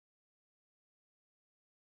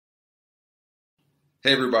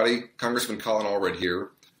Hey everybody, Congressman Colin Allred here.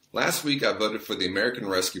 Last week I voted for the American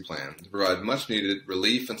Rescue Plan to provide much needed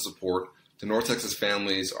relief and support to North Texas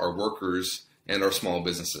families, our workers, and our small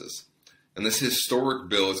businesses. And this historic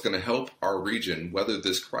bill is going to help our region weather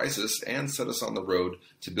this crisis and set us on the road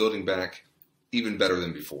to building back even better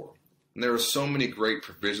than before. And there are so many great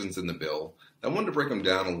provisions in the bill. I wanted to break them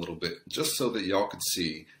down a little bit just so that y'all could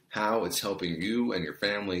see how it's helping you and your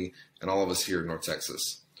family and all of us here in North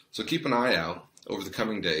Texas. So keep an eye out over the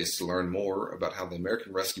coming days to learn more about how the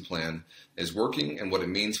American Rescue Plan is working and what it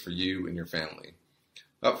means for you and your family.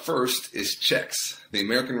 Up first is checks. The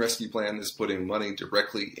American Rescue Plan is putting money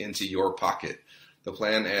directly into your pocket. The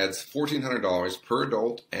plan adds $1,400 per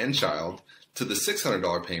adult and child to the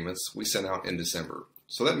 $600 payments we sent out in December.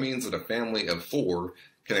 So that means that a family of 4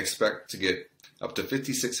 can expect to get up to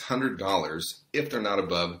 $5,600 if they're not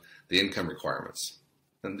above the income requirements.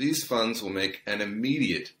 And these funds will make an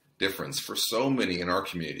immediate difference for so many in our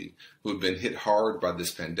community who have been hit hard by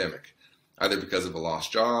this pandemic, either because of a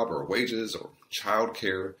lost job or wages or child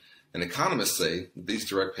care. And economists say that these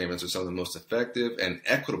direct payments are some of the most effective and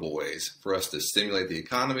equitable ways for us to stimulate the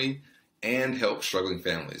economy and help struggling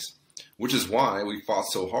families, which is why we fought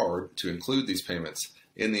so hard to include these payments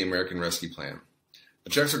in the American Rescue Plan.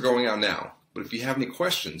 The checks are going out now, but if you have any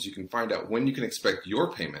questions, you can find out when you can expect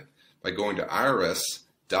your payment by going to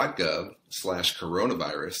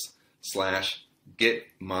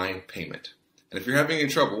irs.gov/coronavirus/getmypayment. And if you're having any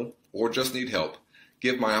trouble or just need help,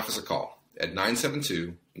 give my office a call at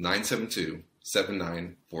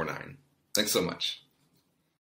 972-972-7949. Thanks so much.